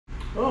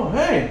Oh,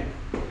 hey.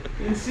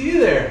 Didn't see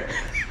you there.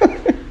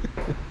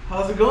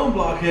 How's it going,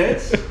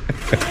 Blockheads?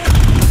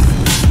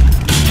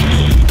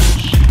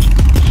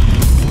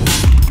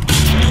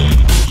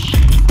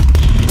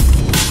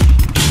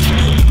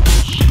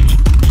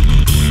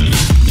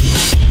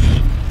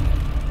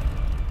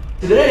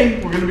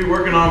 Today, we're going to be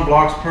working on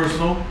Block's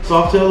personal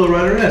Softail Low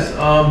Rider S.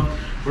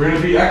 We're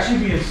going to be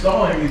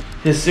installing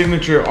his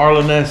signature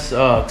Arlen S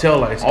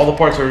taillights. All the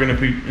parts that we're going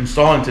to be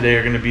installing today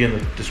are going to be in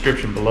the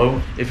description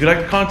below. If you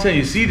like the content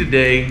you see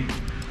today,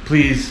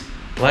 please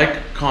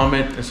like,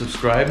 comment, and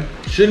subscribe.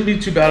 Shouldn't be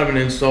too bad of an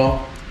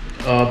install.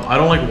 I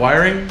don't like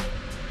wiring,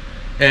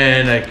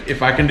 and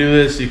if I can do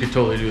this, you can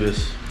totally do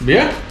this. But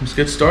yeah, let's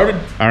get started.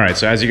 All right,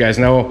 so as you guys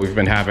know, we've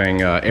been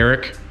having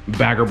Eric,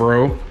 Bagger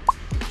Bro,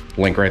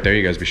 link right there.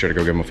 You guys be sure to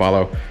go give him a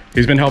follow.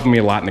 He's been helping me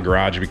a lot in the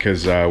garage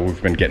because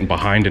we've been getting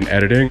behind in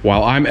editing.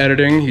 While I'm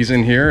editing, he's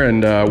in here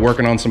and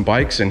working on some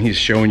bikes, and he's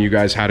showing you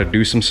guys how to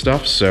do some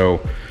stuff.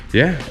 So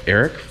yeah,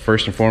 Eric,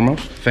 first and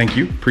foremost, thank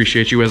you.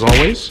 Appreciate you as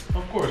always.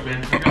 Of course,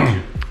 man. I got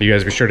you. You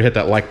guys be sure to hit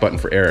that like button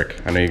for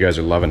Eric. I know you guys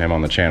are loving him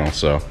on the channel,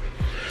 so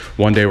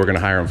one day we're gonna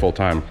hire him full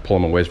time, pull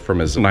him away from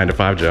his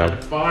 9-to-5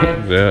 job.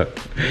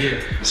 Yeah.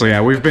 So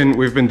yeah, we've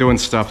been doing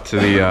stuff to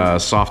the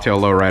Softail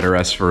Low Rider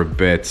S for a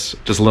bit.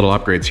 Just little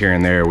upgrades here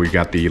and there. We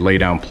got the lay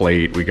down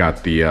plate, we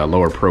got the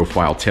lower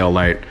profile tail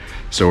light.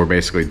 So we're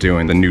basically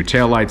doing the new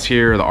tail lights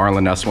here, the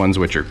Arlen S ones,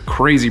 which are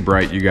crazy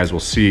bright. You guys will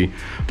see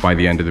by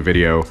the end of the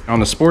video. On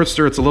the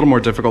Sportster, it's a little more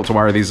difficult to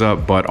wire these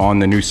up, but on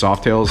the new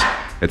Softails,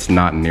 it's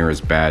not near as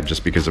bad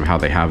just because of how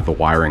they have the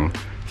wiring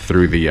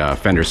through the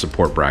fender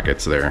support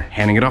brackets there.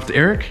 Handing it off to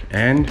Eric,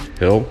 and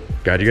he'll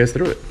guide you guys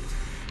through it.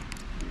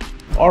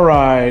 All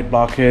right,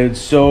 Blockheads.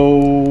 So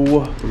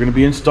we're gonna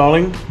be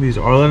installing these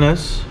Arlen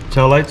S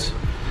taillights,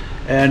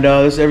 and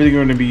this is everything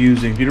we're gonna be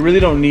using. You really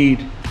don't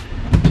need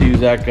to use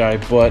that guy,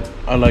 but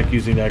I like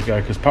using that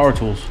guy because power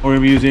tools. We're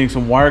gonna be using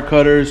some wire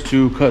cutters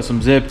to cut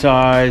some zip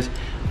ties,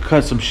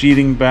 cut some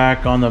sheathing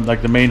back on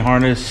the main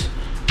harness,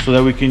 so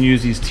that we can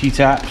use these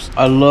T-taps.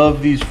 I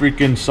love these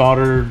freaking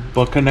soldered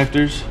butt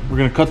connectors. We're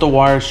gonna cut the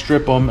wires,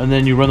 strip them, and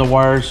then you run the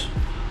wires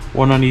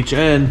one on each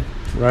end,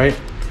 right?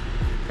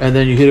 And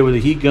then you hit it with a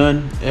heat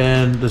gun,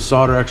 and the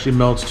solder actually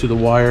melts to the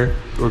wire.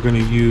 We're gonna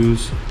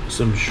use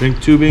some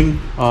shrink tubing,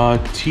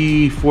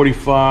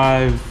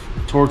 T45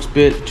 Torx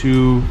bit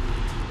to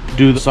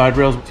do the side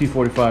rails,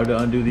 T45 to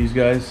undo these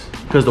guys,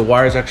 because the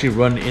wires actually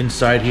run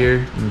inside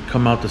here and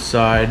come out the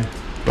side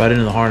right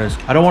into the harness.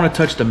 I don't want to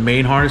touch the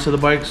main harness of the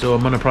bike, so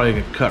I'm gonna probably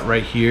get cut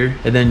right here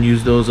and then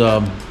use those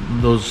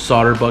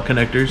solder butt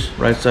connectors.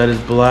 Right side is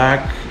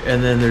black,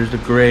 and then there's the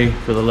gray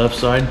for the left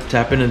side.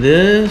 Tap into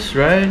this,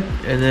 right?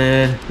 And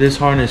then this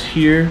harness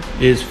here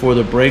is for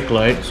the brake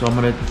light, so I'm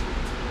gonna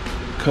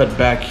cut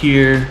back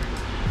here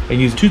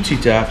and use 2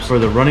 T-taps for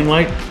the running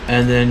light,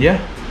 and then yeah,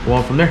 go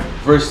on from there.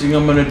 First thing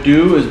I'm gonna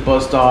do is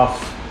bust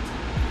off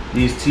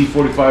these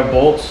T45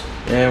 bolts.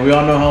 And we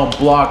all know how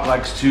Block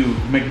likes to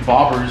make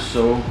bobbers,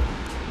 so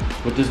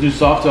with this new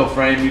Softail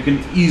frame, you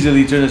can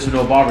easily turn this into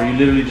a bobber. You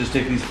literally just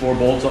take these 4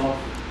 bolts off,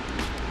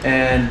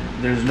 and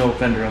there's no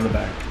fender on the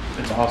back.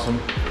 It's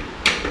awesome.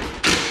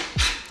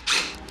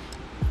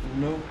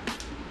 No.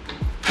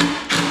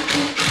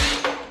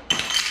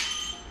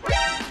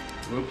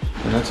 Whoops.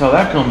 And that's how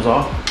that comes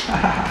off.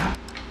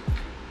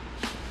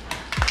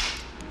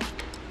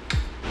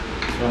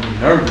 I'm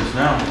nervous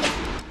now.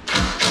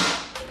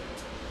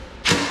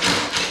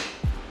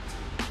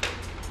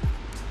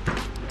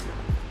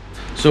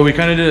 So we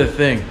kind of did a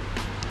thing.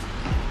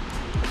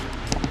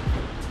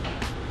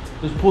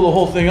 Just pull the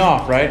whole thing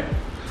off, right?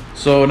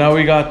 So now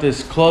we got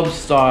this club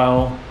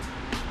style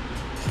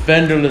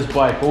fenderless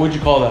bike. What would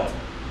you call that?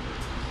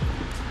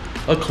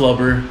 A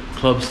clubber,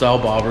 club style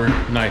bobber.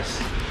 Nice.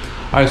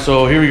 All right,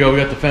 so here we go. We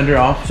got the fender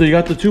off. So you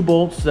got the 2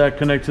 bolts that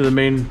connect to the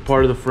main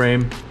part of the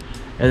frame,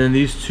 and then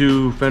these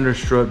 2 fender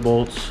strut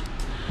bolts.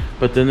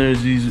 But then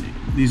there's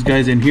these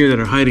guys in here that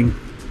are hiding.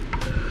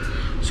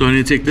 So I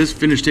need to take this,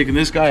 finish taking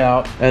this guy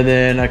out, and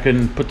then I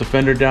can put the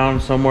fender down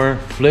somewhere,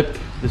 flip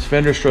this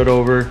fender strut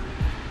over,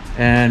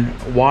 and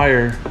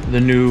wire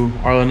the new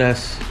Arlen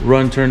S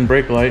run turn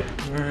brake light.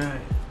 All right.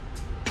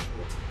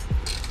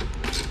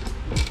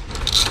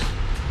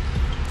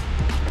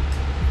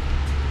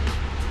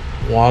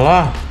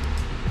 Voila.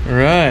 All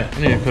right,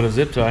 I need to put a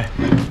zip tie.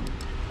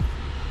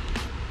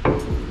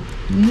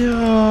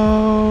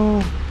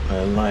 No, I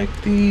like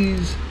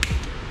these.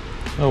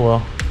 Oh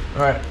well.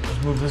 All right,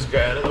 let's move this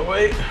guy out of the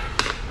way.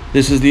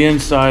 This is the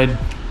inside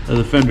of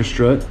the fender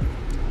strut.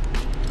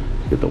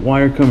 Get the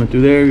wire coming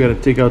through there. Got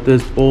to take out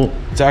this bolt.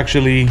 It's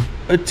actually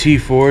a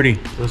T40.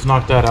 Let's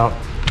knock that out.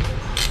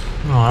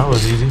 Oh, that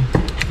was easy.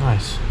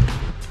 Nice.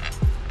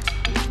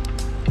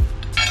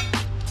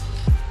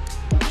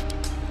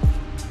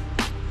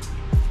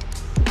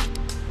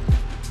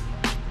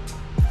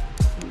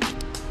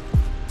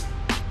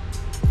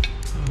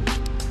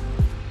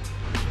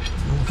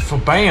 For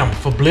bam,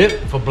 for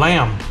blip, for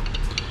blam.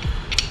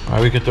 All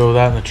right, we could throw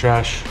that in the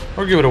trash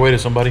or give it away to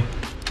somebody.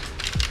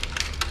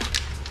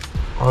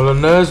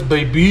 Arlen S,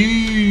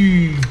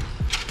 baby.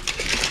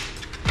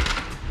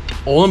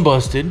 Old and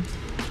busted,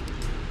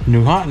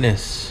 new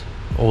hotness.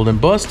 Old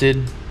and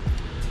busted,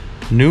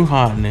 new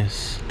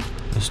hotness.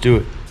 Let's do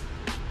it.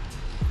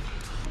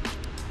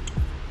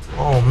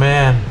 Oh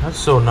man, that's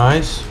so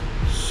nice.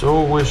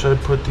 So wish I'd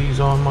put these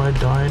on my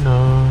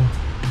Dyna.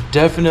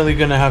 Definitely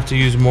gonna have to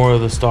use more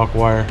of the stock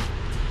wire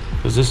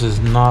because this is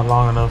not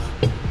long enough.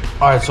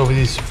 All right, so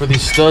for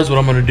these studs, what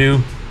I'm gonna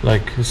do,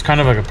 like, it's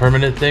kind of like a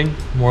permanent thing,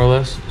 more or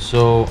less.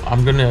 So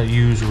I'm gonna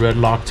use red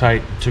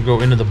Loctite to go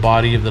into the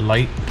body of the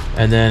light,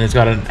 and then it's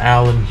got an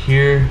Allen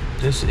here.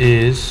 It's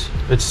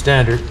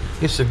standard.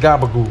 It's a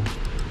gabagoo.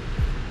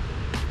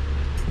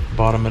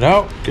 Bottom it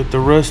out. Get the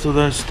rest of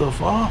that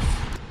stuff off.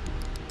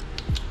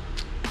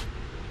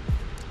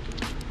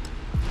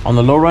 On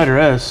the Low Rider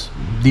S,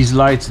 these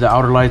lights, the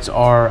outer lights,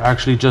 are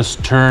actually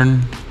just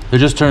turn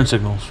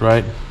signals,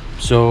 right?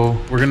 So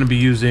we're gonna be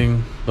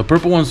using the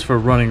purple ones for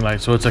running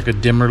light, so it's like a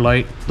dimmer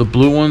light. The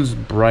blue one's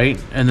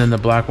bright, and then the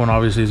black one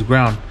obviously is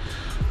ground.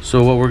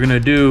 So what we're gonna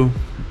do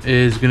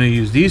is gonna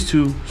use these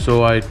two.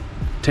 So I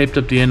taped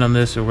up the end on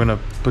this, and we're gonna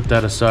put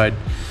that aside.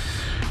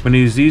 I'm gonna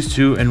use these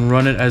two and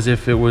run it as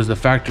if it was the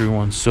factory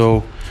one.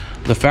 So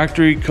the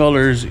factory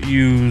colors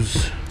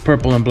use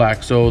purple and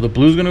black. So the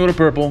blue's gonna go to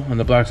purple and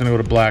the black's gonna go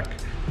to black.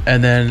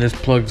 And then this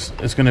plugs,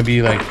 it's gonna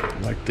be like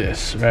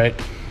this, right?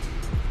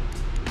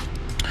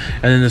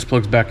 And then this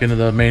plugs back into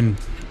the main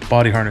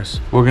body harness.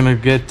 We're gonna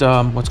get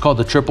what's called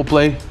the triple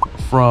play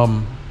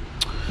from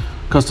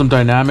Custom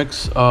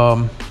Dynamics.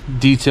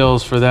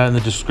 Details for that in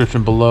the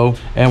description below.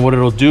 And what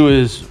it'll do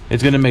is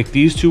it's gonna make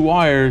these two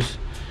wires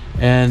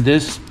and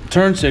this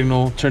turn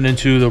signal turn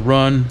into the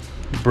run,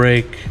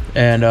 brake,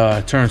 and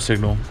turn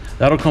signal.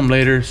 That'll come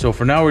later. So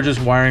for now, we're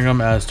just wiring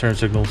them as turn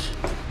signals.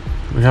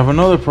 We have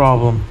another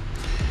problem.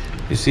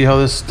 You see how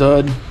this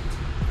stud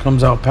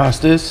comes out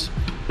past this?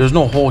 There's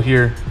no hole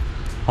here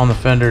on the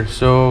fender,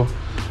 so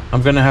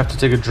I'm gonna have to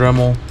take a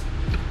Dremel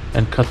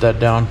and cut that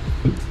down.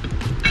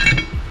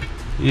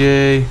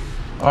 Yay.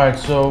 All right,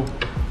 so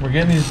we're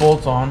getting these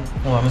bolts on.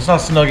 Hold on, it's not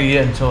snug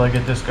yet until I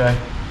get this guy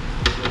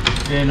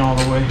in all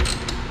the way.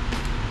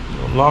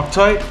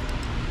 Loctite.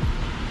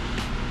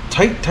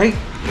 Tight.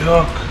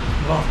 Yuck.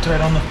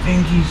 Loctite on the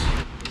fingies.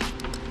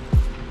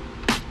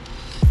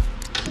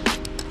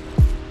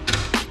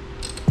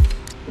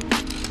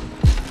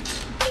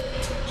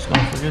 Let's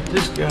not forget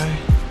this guy.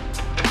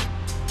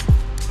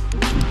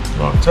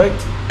 Loctite.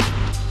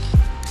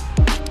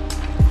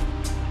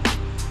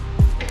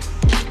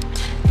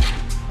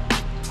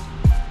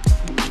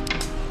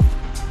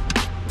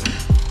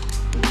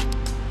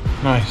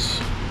 Nice.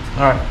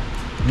 All right,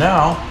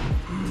 now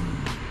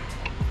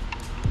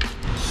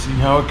let's see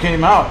how it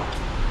came out.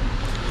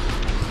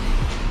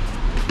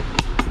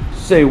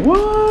 Say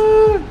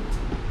what?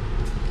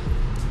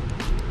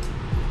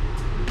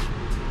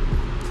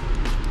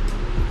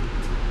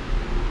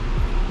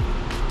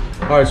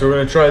 All right, so we're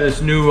gonna try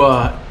this new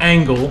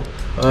angle,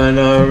 and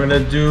we're gonna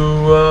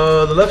do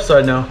the left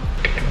side now.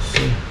 Let's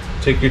see.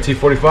 Take your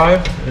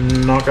T45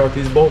 and knock out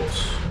these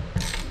bolts.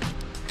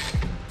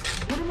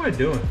 What am I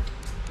doing?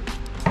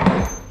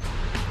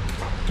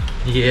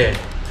 Yeah,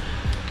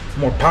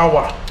 more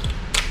power.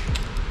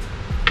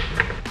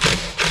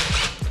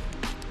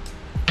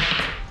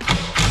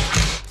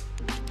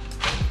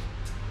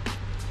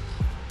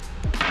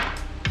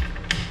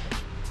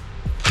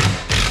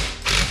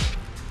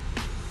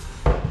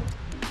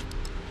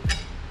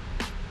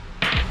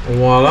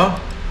 Voila,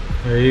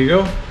 there you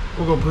go.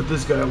 We're gonna put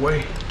this guy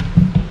away.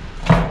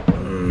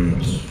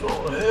 So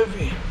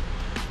heavy.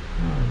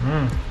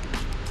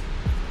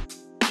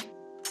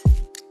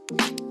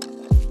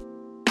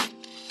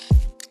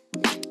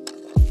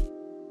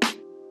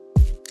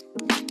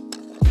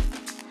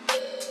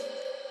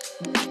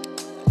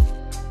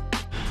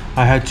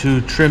 I had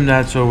to trim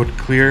that so it would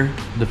clear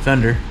the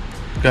fender.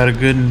 Got it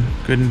good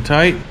and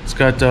tight. It's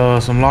got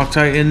some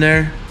Loctite in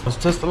there. Let's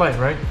test the light,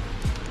 right?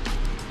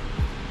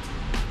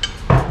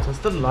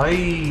 Test the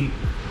light.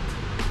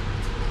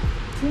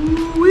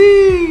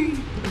 Woo-wee!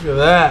 Look at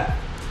that.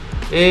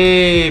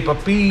 Hey,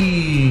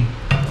 papi.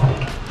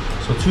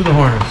 So to the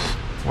harness.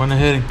 Went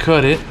ahead and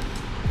cut it.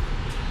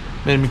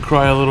 Made me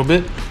cry a little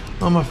bit.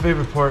 Not my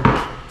favorite part.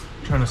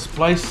 Trying to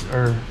splice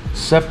or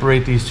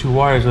separate these two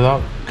wires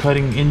without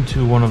cutting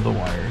into one of the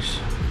wires.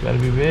 Got to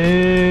be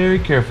very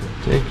careful.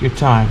 Take your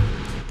time.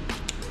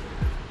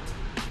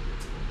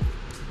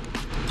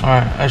 All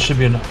right, that should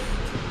be enough.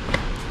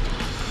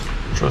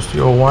 Trusty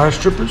old wire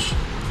strippers.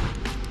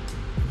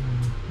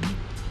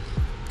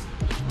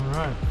 All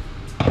right.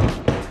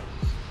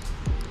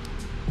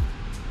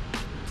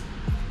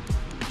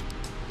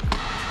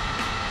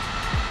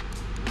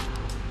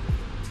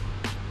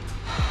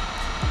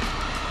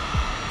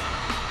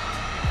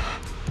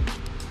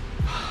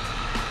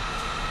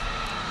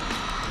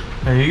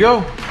 There you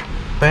go.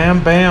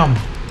 Bam, bam.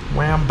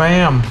 Wham,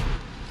 bam.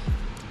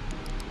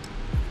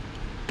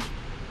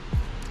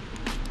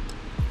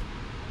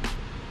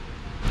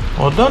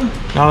 All done.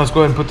 Now let's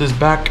go ahead and put this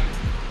back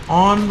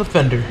on the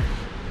fender.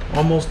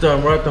 Almost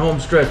done. We're at the home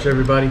stretch,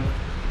 everybody.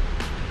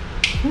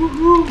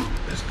 Woohoo!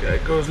 Let's guy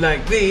goes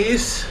like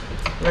this,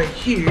 right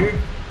here,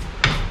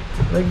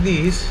 like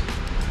this.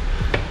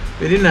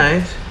 Very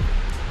nice.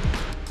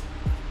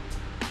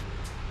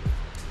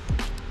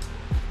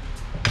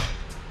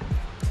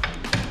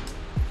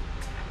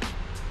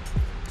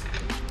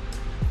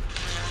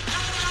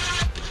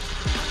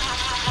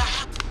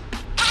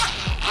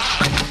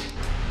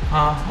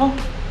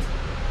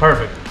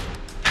 Perfect.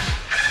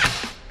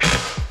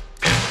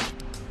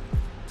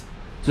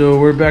 So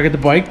we're back at the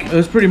bike. It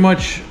was pretty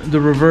much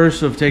the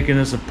reverse of taking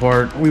this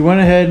apart. We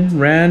went ahead,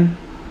 ran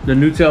the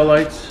new tail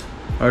lights,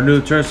 our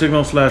new turn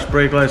signal slash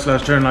brake light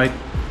slash turn light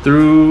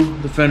through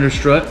the fender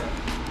strut,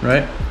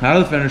 right? Out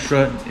of the fender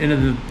strut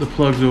into the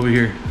plugs over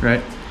here,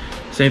 right?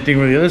 Same thing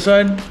with the other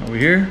side, over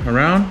here,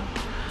 around.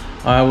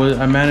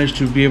 I managed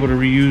to be able to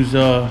reuse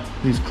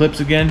these clips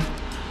again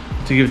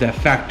to give that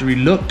factory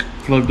look.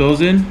 Plug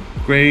those in.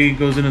 Gray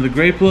goes into the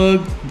gray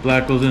plug,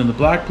 black goes into the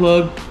black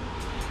plug,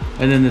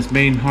 and then this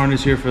main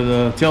harness here for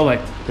the tail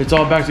light. It's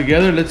all back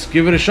together. Let's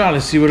give it a shot.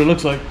 Let's see what it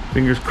looks like.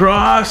 Fingers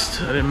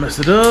crossed, I didn't mess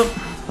it up.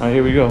 All right,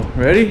 here we go.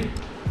 Ready?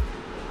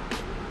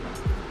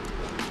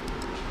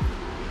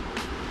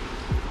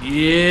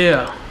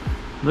 Yeah,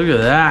 look at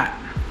that.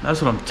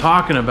 That's what I'm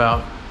talking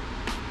about.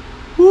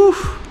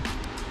 Woof.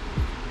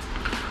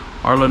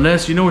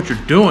 Arleness, you know what you're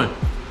doing.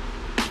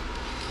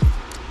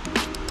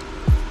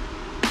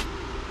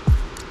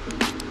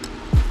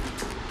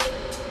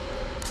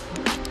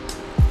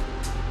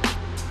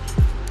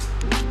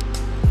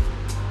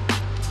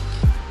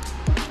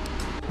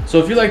 So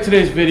if you like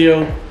today's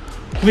video,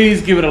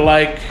 please give it a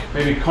like,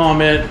 maybe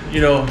comment, you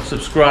know,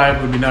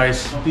 subscribe would be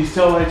nice. These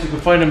tail lights, you can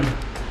find them,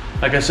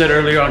 like I said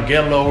earlier, on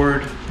Get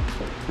Lowered,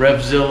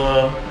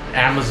 Revzilla,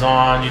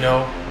 Amazon, you know.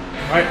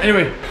 All right,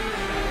 anyway,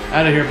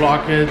 out of here,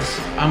 blockheads.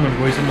 I'm gonna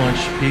go eat some lunch.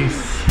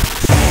 Peace.